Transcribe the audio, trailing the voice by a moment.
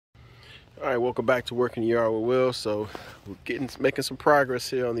All right, welcome back to Working the Yard with Will. So we're making some progress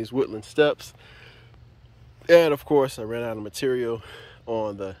here on these woodland steps. And of course, I ran out of material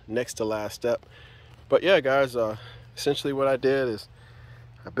on the next to last step. But yeah, guys, essentially what I did is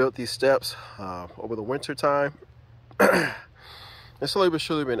I built these steps over the winter time. And slowly but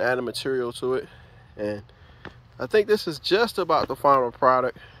surely been adding material to it. And I think this is just about the final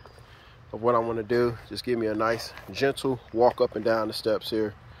product of what I want to do. Just give me a nice, gentle walk up and down the steps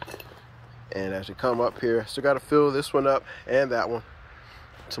here. And as you come up here, still got to fill this one up and that one.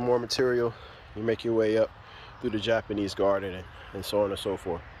 Some more material. You make your way up through the Japanese garden and so on and so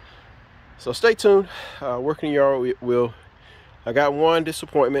forth. So stay tuned. Working the Yard with Will. I got one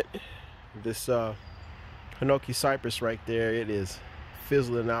disappointment. This Hinoki cypress right there, it is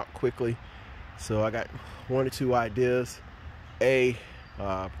fizzling out quickly. So I got one or two ideas.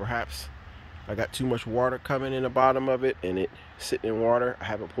 Perhaps I got too much water coming in the bottom of it and it sitting in water. I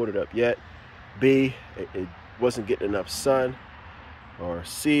haven't put it up yet. B, it wasn't getting enough sun. Or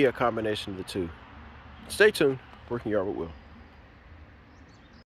C, a combination of the two. Stay tuned. Working Yard with Will.